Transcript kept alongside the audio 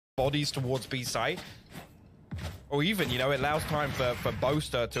bodies towards B site. Or even, you know, it allows time for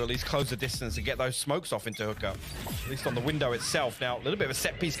boaster to at least close the distance and get those smokes off into hookup. At least on the window itself. Now, a little bit of a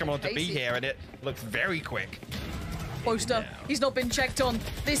set piece coming on to B here, and it looks very quick. Boaster, he's not been checked on.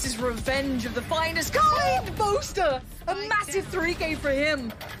 This is revenge of the finest kind! Boaster! A massive 3K for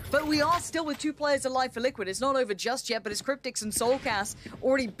him. But we are still with 2 players alive for Liquid. It's not over just yet, but it's Cryptix and Soulcast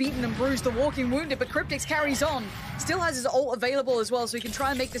already beaten and bruised the Walking Wounded, but Cryptix carries on. Still has his ult available as well, so he can try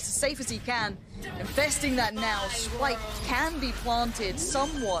and make this as safe as he can. Investing that now, Spike can be planted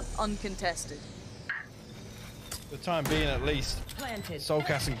somewhat uncontested. For the time being, at least,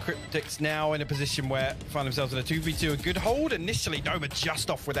 Soulcast and Cryptix now in a position where find themselves in a 2v2. A good hold initially. Noma just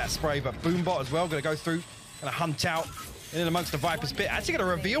off with that spray, but Boombot as well going to go through and hunt out in amongst the Viper's pit. Actually going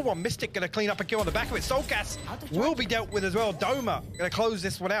to reveal one. Mystic going to clean up a kill on the back of it. Soulcast will be dealt with as well. Doma going to close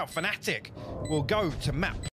this one out. Fnatic will go to map